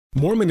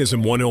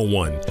Mormonism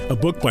 101, a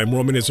book by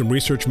Mormonism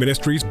Research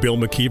Ministries' Bill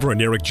McKeever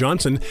and Eric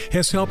Johnson,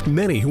 has helped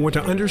many who want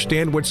to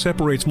understand what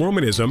separates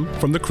Mormonism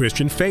from the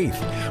Christian faith.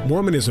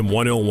 Mormonism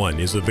 101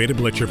 is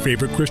available at your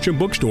favorite Christian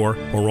bookstore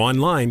or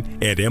online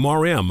at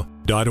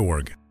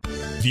mrm.org.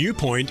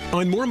 Viewpoint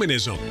on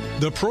Mormonism,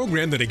 the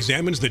program that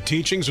examines the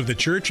teachings of the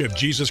Church of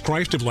Jesus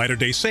Christ of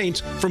Latter-day Saints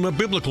from a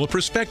biblical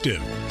perspective.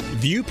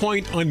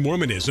 Viewpoint on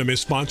Mormonism is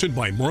sponsored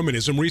by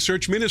Mormonism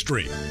Research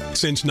Ministry.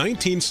 Since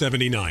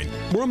 1979,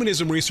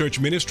 Mormonism Research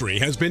Ministry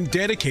has been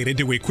dedicated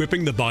to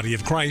equipping the body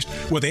of Christ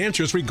with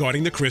answers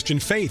regarding the Christian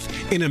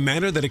faith in a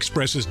manner that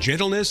expresses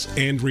gentleness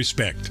and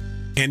respect.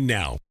 And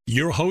now,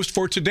 your host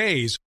for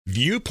today's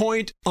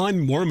Viewpoint on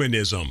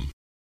Mormonism.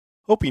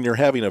 Hoping you're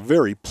having a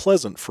very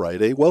pleasant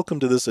Friday. Welcome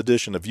to this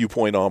edition of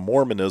Viewpoint on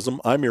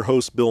Mormonism. I'm your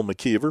host, Bill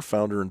McKeever,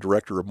 founder and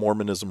director of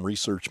Mormonism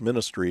Research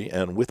Ministry,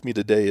 and with me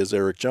today is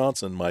Eric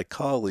Johnson, my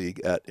colleague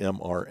at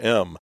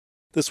MRM.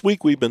 This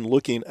week we've been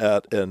looking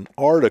at an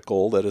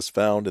article that is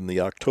found in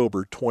the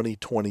October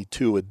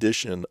 2022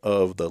 edition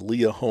of the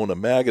Liahona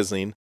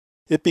magazine.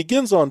 It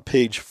begins on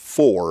page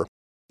 4,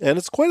 and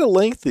it's quite a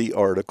lengthy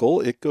article.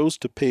 It goes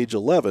to page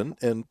 11,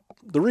 and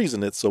the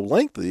reason it's so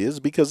lengthy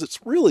is because it's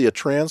really a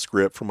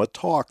transcript from a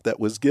talk that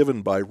was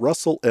given by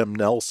Russell M.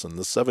 Nelson,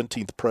 the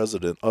 17th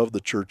president of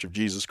the Church of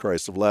Jesus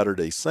Christ of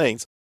Latter-day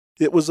Saints.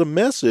 It was a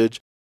message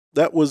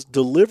that was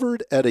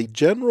delivered at a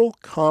General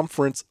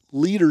Conference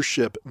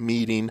leadership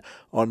meeting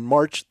on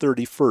March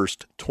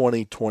 31st,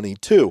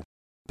 2022.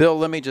 Bill,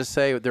 let me just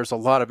say there's a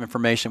lot of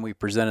information we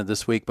presented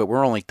this week, but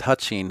we're only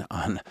touching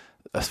on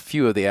a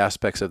few of the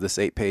aspects of this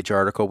 8-page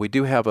article. We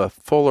do have a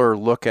fuller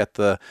look at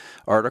the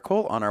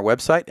article on our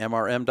website,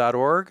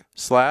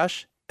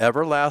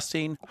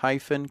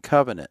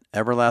 mrm.org/everlasting-covenant.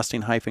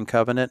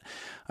 Everlasting-covenant.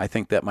 I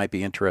think that might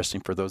be interesting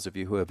for those of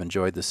you who have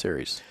enjoyed the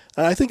series.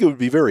 And I think it would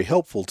be very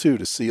helpful, too,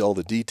 to see all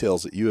the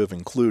details that you have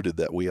included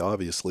that we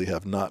obviously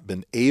have not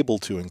been able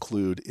to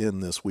include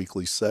in this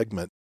weekly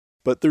segment.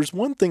 But there's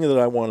one thing that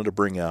I wanted to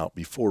bring out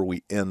before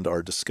we end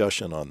our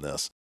discussion on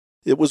this.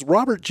 It was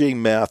Robert J.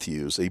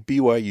 Matthews, a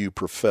BYU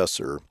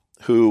professor,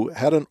 who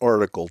had an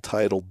article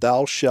titled,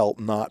 "Thou Shalt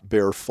Not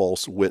Bear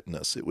False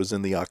Witness." It was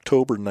in the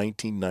October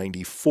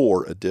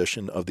 1994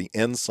 edition of the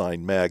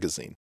Ensign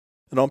magazine.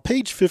 And on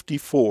page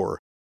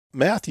 54,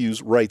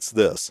 Matthews writes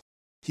this.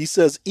 He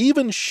says,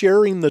 "Even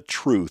sharing the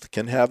truth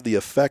can have the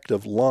effect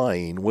of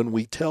lying when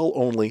we tell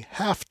only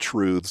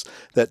half-truths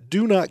that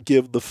do not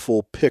give the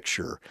full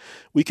picture.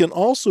 We can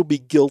also be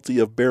guilty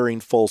of bearing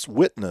false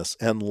witness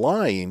and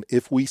lying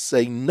if we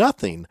say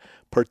nothing,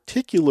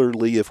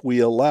 particularly if we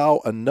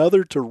allow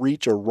another to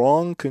reach a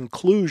wrong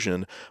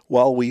conclusion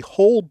while we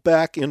hold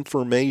back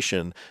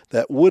information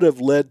that would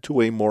have led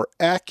to a more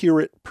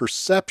accurate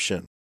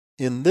perception.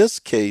 In this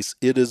case,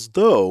 it is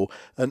though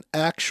an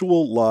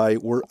actual lie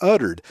were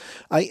uttered."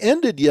 I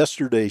ended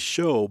yesterday's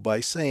show by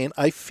saying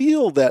I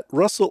feel that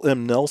Russell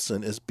M.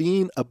 Nelson is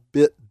being a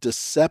bit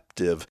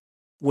deceptive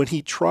when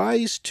he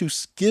tries to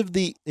give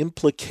the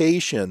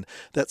implication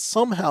that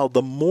somehow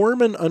the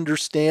Mormon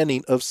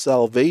understanding of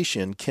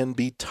salvation can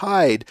be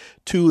tied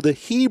to the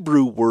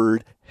Hebrew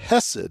word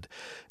hesed.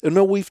 And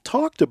now we've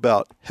talked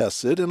about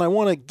hesed, and I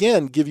want to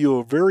again give you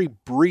a very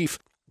brief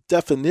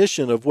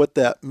definition of what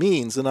that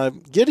means, and I'm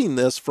getting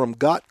this from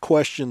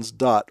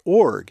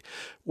gotquestions.org,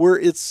 where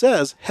it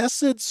says,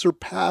 "Hesed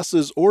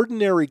surpasses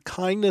ordinary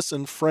kindness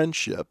and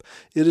friendship.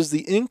 It is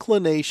the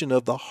inclination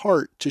of the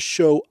heart to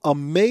show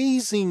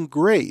amazing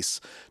grace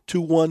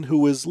to one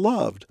who is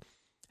loved.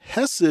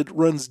 Hesed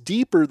runs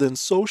deeper than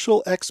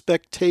social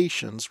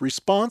expectations,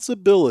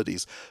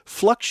 responsibilities,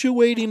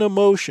 fluctuating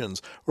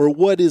emotions, or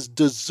what is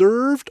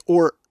deserved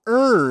or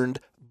earned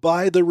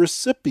by the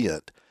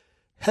recipient.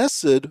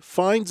 Hesed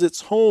finds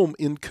its home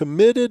in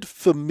committed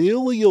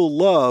familial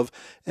love,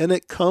 and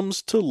it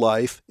comes to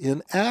life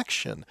in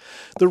action."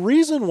 The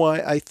reason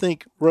why I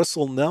think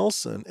Russell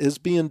Nelson is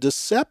being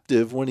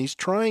deceptive when he's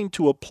trying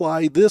to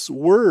apply this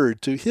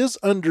word to his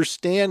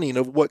understanding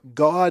of what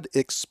God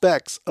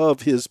expects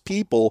of his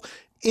people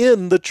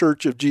in the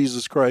Church of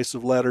Jesus Christ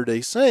of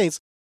Latter-day Saints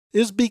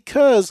is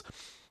because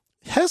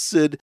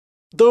hesed,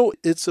 though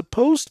it's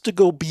supposed to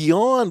go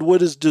beyond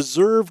what is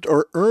deserved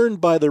or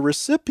earned by the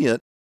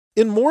recipient,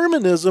 in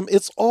Mormonism,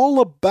 it's all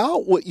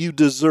about what you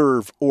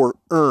deserve or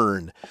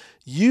earn.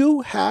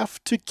 You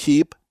have to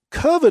keep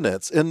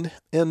covenants. And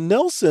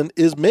Nelson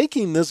is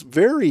making this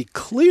very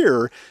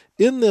clear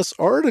in this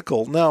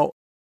article. Now,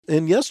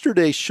 in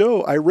yesterday's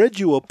show, I read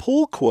you a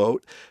pull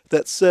quote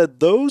that said,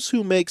 "Those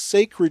who make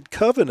sacred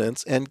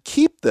covenants and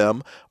keep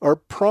them are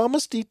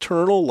promised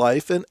eternal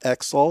life and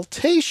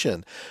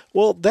exaltation."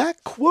 Well,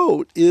 that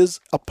quote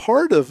is a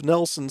part of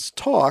Nelson's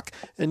talk,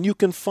 and you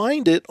can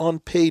find it on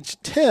page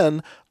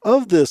 10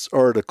 of this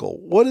article.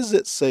 What does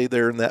it say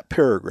there in that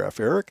paragraph,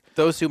 Eric?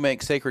 "Those who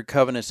make sacred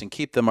covenants and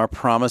keep them are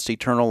promised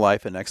eternal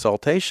life and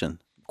exaltation.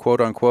 Quote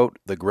unquote,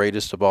 the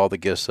greatest of all the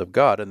gifts of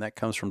God." And that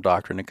comes from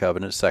Doctrine and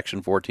Covenants,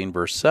 section 14,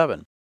 verse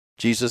 7.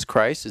 Jesus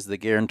Christ is the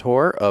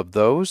guarantor of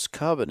those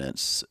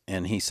covenants.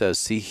 And he says,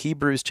 see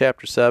Hebrews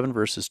chapter 7,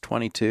 verses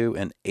 22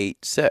 and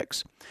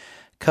 8:6.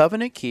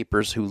 Covenant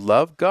keepers who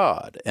love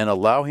God and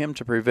allow him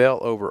to prevail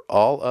over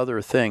all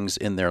other things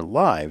in their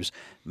lives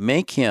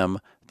make him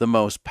the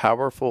most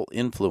powerful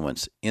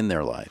influence in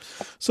their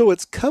lives. So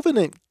it's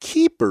covenant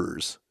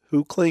keepers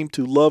who claim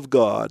to love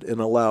God and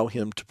allow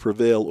him to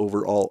prevail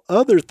over all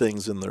other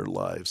things in their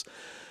lives.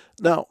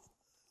 Now,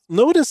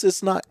 notice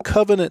it's not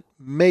covenant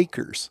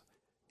makers.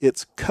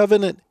 It's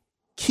covenant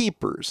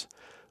keepers.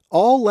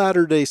 All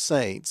Latter-day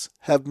Saints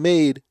have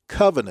made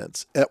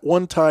covenants at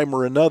one time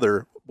or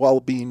another while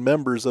being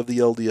members of the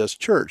LDS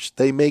Church.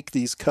 They make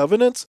these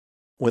covenants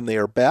when they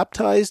are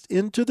baptized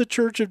into the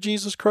Church of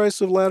Jesus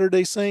Christ of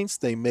Latter-day Saints.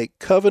 They make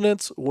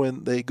covenants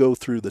when they go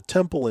through the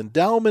temple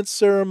endowment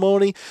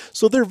ceremony.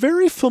 So they're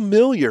very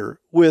familiar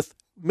with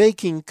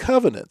making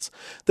covenants.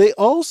 They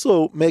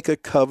also make a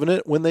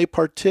covenant when they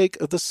partake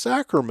of the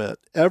sacrament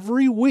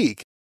every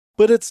week.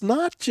 But it's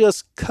not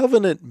just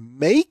covenant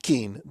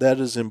making that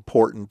is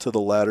important to the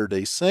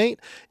Latter-day Saint.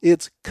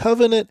 It's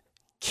covenant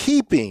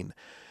keeping.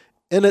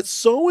 And it's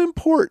so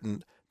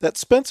important that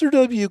Spencer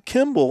W.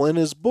 Kimball, in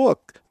his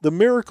book, The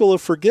Miracle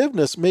of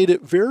Forgiveness, made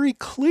it very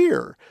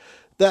clear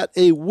that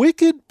a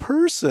wicked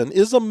person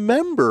is a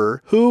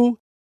member who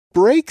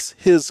breaks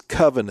his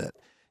covenant.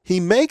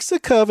 He makes a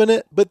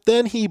covenant, but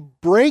then he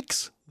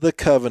breaks the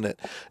covenant.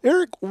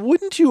 Eric,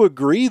 wouldn't you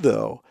agree,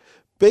 though,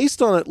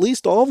 based on at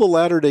least all the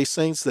Latter-day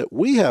Saints that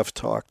we have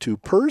talked to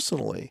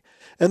personally,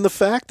 and the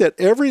fact that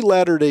every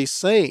Latter-day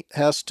Saint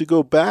has to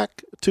go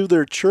back to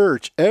their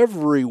church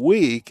every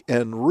week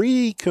and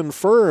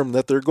reconfirm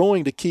that they're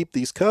going to keep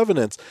these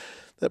covenants,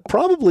 that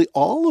probably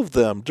all of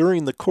them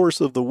during the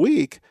course of the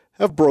week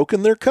have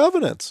broken their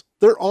covenants.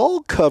 They're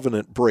all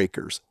covenant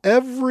breakers,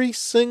 every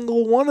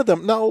single one of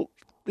them. Now,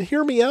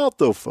 hear me out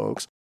though,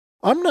 folks.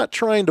 I'm not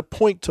trying to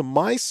point to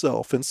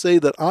myself and say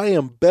that I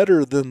am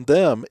better than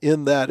them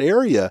in that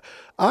area.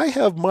 I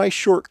have my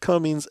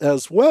shortcomings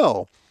as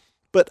well.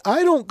 But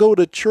I don't go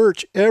to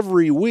church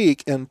every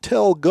week and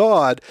tell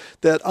God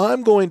that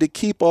I'm going to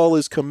keep all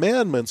his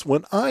commandments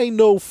when I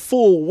know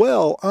full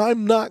well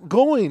I'm not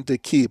going to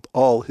keep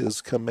all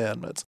his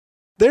commandments.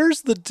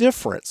 There's the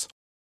difference.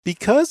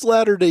 Because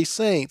Latter-day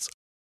Saints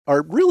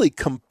are really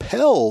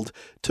compelled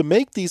to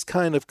make these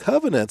kind of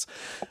covenants,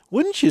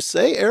 wouldn't you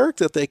say, Eric,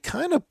 that they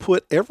kind of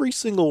put every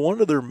single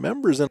one of their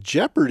members in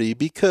jeopardy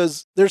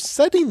because they're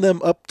setting them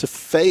up to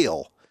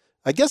fail?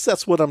 I guess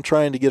that's what I'm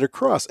trying to get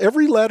across.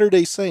 Every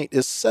Latter-day Saint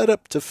is set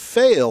up to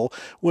fail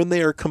when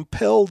they are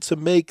compelled to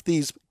make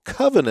these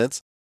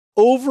covenants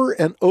over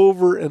and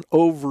over and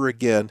over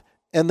again.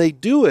 And they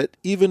do it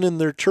even in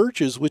their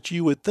churches, which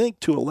you would think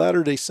to a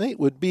Latter-day Saint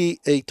would be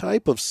a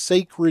type of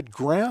sacred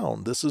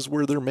ground. This is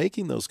where they're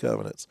making those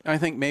covenants. I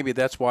think maybe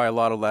that's why a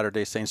lot of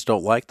Latter-day Saints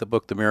don't like the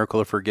book, The Miracle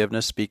of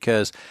Forgiveness,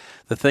 because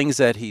the things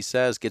that he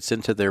says gets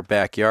into their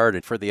backyard.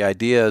 And for the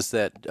ideas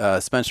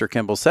that Spencer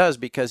Kimball says,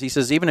 because he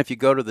says, even if you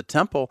go to the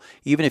temple,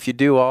 even if you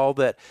do all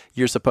that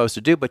you're supposed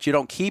to do, but you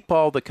don't keep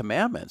all the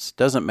commandments,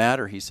 doesn't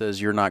matter. He says,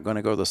 you're not going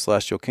to go to the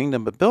celestial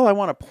kingdom. But Bill, I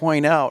want to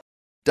point out,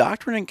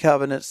 Doctrine and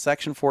Covenants,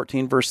 section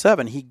 14, verse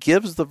 7, he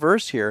gives the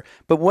verse here,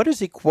 but what does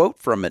he quote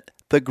from it?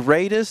 The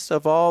greatest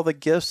of all the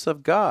gifts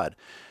of God.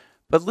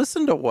 But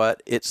listen to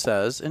what it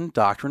says in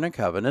Doctrine and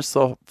Covenants,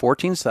 so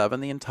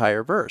 14:7, the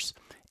entire verse.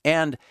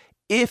 And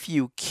if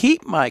you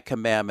keep my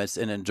commandments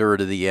and endure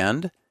to the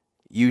end,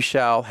 you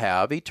shall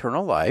have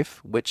eternal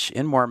life, which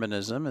in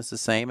Mormonism is the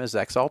same as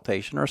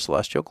exaltation or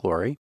celestial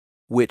glory.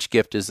 Which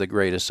gift is the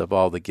greatest of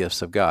all the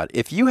gifts of God?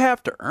 If you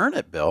have to earn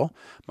it, Bill,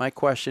 my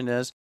question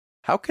is,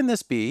 how can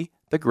this be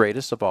the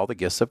greatest of all the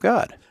gifts of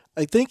God?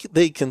 I think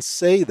they can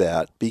say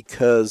that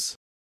because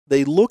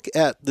they look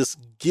at this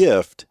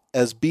gift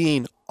as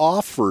being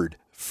offered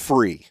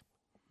free.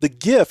 The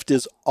gift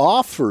is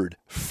offered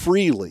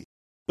freely,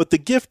 but the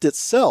gift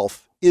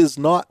itself is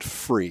not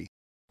free.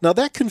 Now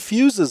that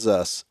confuses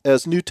us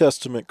as New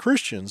Testament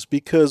Christians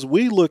because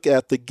we look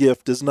at the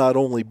gift as not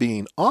only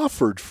being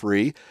offered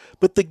free,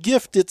 but the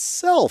gift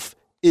itself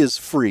is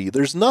free.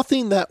 There's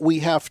nothing that we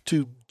have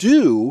to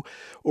do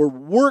or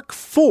work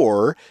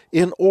for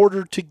in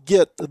order to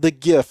get the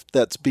gift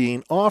that's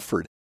being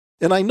offered.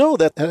 And I know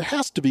that it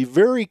has to be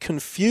very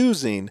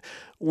confusing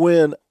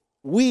when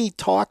we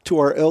talk to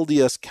our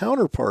LDS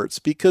counterparts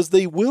because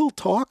they will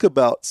talk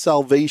about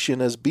salvation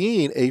as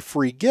being a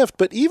free gift.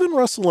 But even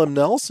Russell M.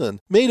 Nelson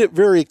made it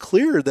very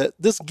clear that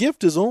this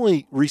gift is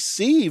only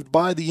received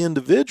by the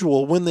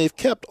individual when they've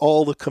kept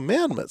all the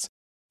commandments.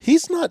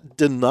 He's not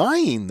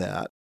denying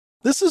that.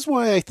 This is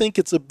why I think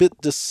it's a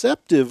bit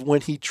deceptive when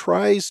he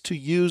tries to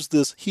use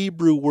this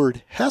Hebrew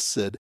word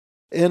hesed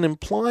and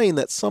implying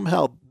that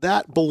somehow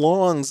that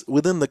belongs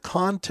within the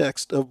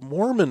context of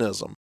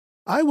Mormonism.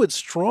 I would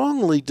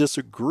strongly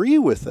disagree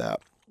with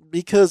that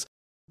because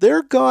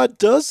their God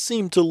does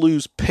seem to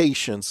lose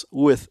patience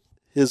with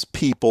his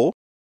people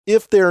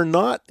if they're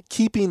not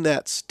keeping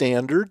that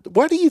standard.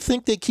 Why do you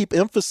think they keep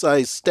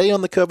emphasizing stay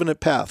on the covenant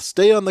path,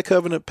 stay on the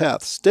covenant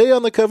path, stay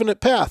on the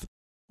covenant path?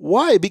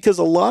 Why? Because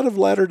a lot of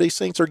Latter-day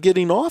Saints are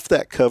getting off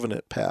that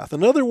covenant path.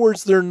 In other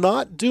words, they're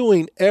not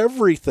doing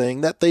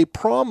everything that they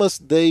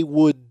promised they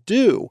would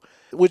do,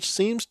 which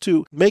seems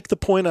to make the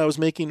point I was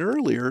making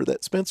earlier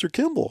that Spencer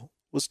Kimball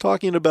was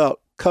talking about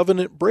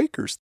covenant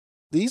breakers.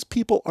 These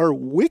people are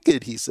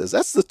wicked, he says.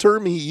 That's the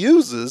term he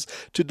uses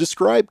to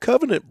describe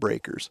covenant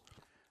breakers.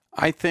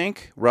 I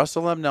think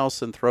Russell M.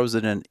 Nelson throws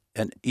in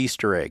an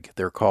Easter egg,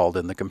 they're called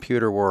in the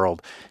computer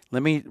world.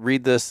 Let me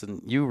read this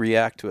and you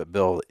react to it,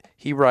 Bill.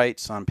 He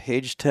writes on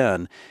page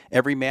 10,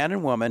 every man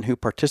and woman who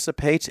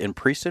participates in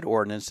priesthood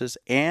ordinances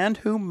and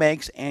who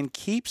makes and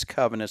keeps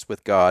covenants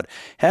with God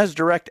has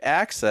direct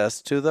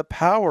access to the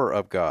power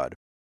of God.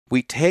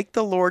 We take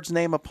the Lord's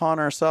name upon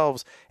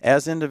ourselves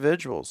as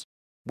individuals.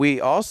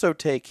 We also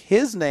take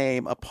his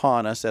name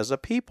upon us as a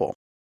people.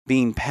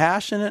 Being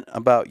passionate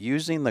about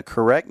using the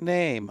correct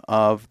name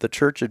of the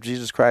Church of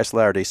Jesus Christ of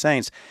Latter-day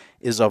Saints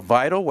is a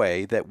vital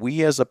way that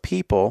we as a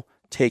people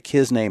take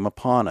his name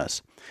upon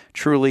us.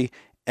 Truly,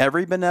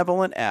 every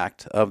benevolent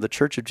act of the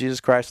Church of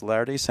Jesus Christ of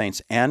Latter-day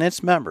Saints and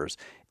its members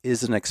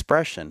is an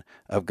expression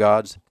of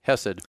God's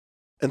Hesed.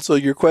 And so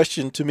your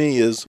question to me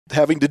is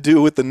having to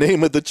do with the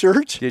name of the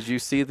church? Did you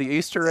see the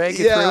Easter egg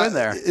you threw in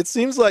there? It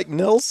seems like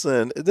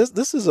Nelson,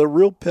 this is a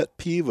real pet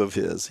peeve of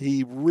his.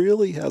 He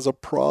really has a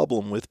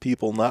problem with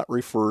people not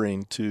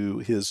referring to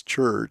his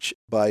church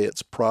by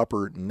its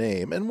proper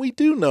name. And we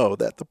do know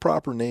that the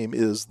proper name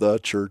is the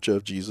Church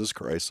of Jesus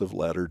Christ of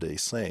Latter-day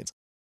Saints.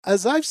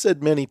 As I've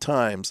said many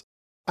times,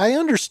 I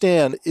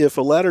understand if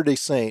a Latter-day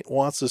Saint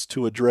wants us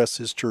to address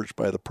his church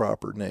by the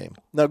proper name.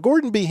 Now,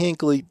 Gordon B.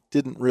 Hinckley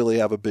didn't really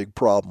have a big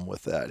problem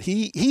with that.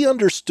 He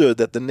understood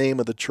that the name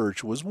of the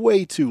church was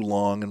way too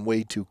long and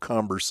way too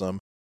cumbersome,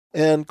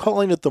 and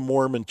calling it the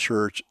Mormon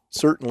Church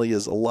certainly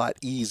is a lot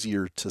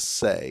easier to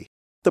say.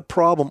 The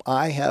problem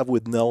I have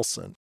with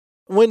Nelson,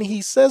 when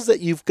he says that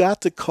you've got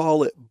to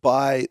call it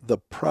by the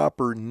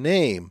proper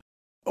name,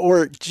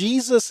 or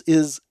Jesus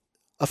is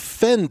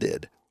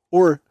offended,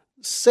 or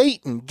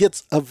Satan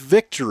gets a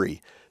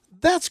victory,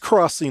 that's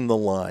crossing the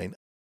line.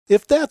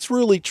 If that's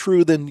really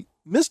true, then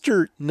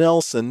Mr.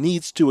 Nelson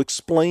needs to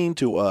explain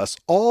to us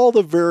all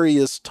the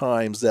various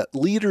times that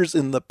leaders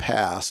in the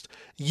past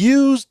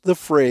used the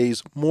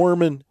phrase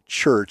Mormon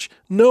Church,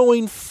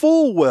 knowing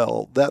full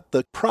well that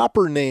the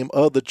proper name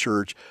of the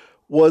church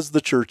was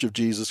the Church of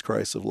Jesus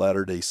Christ of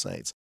Latter-day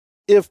Saints.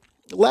 If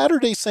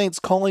Latter-day Saints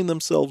calling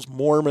themselves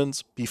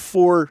Mormons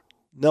before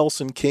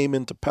Nelson came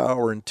into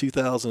power in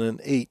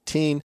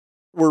 2018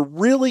 were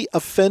really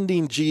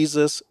offending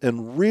Jesus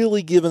and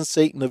really giving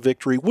Satan a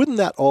victory, wouldn't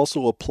that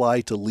also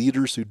apply to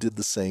leaders who did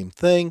the same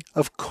thing?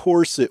 Of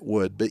course it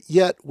would, but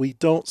yet we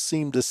don't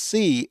seem to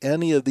see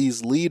any of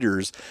these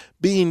leaders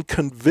being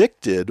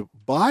convicted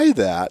by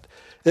that,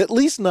 at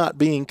least not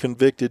being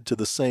convicted to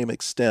the same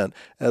extent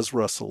as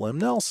Russell M.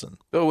 Nelson.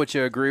 Bill, would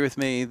you agree with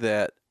me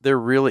that there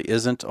really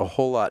isn't a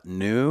whole lot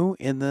new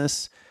in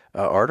this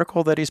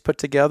article that he's put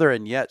together,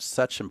 and yet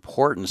such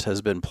importance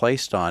has been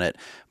placed on it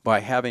by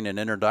having an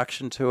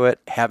introduction to it,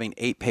 having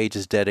 8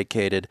 pages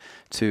dedicated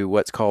to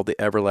what's called the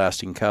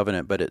Everlasting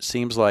Covenant, but it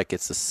seems like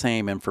it's the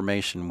same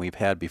information we've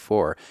had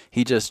before.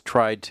 He just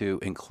tried to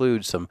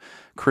include some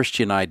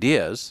Christian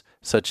ideas,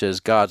 such as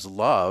God's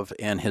love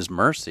and his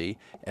mercy,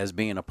 as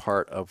being a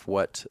part of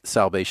what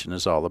salvation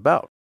is all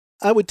about.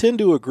 I would tend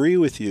to agree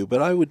with you,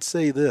 but I would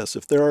say this.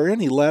 If there are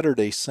any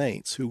Latter-day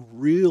Saints who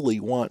really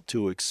want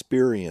to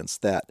experience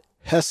that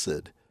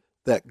Hesed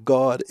that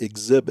God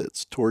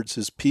exhibits towards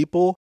his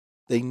people,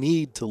 they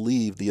need to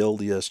leave the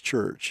LDS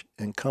Church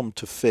and come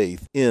to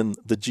faith in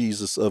the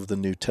Jesus of the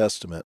New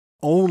Testament.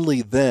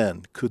 Only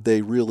then could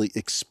they really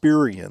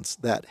experience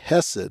that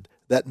Hesed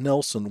that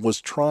Nelson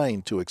was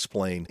trying to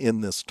explain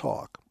in this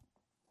talk.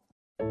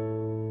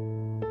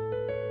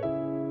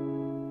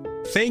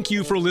 Thank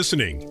you for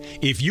listening.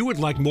 If you would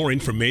like more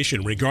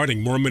information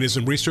regarding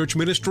Mormonism Research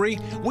Ministry,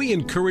 we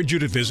encourage you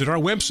to visit our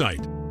website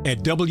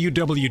at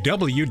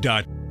www.mrm.org,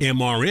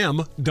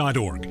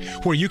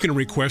 where you can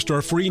request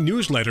our free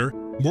newsletter,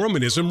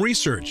 Mormonism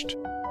Researched.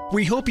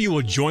 We hope you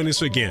will join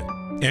us again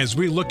as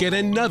we look at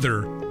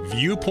another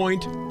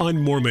viewpoint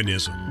on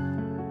Mormonism.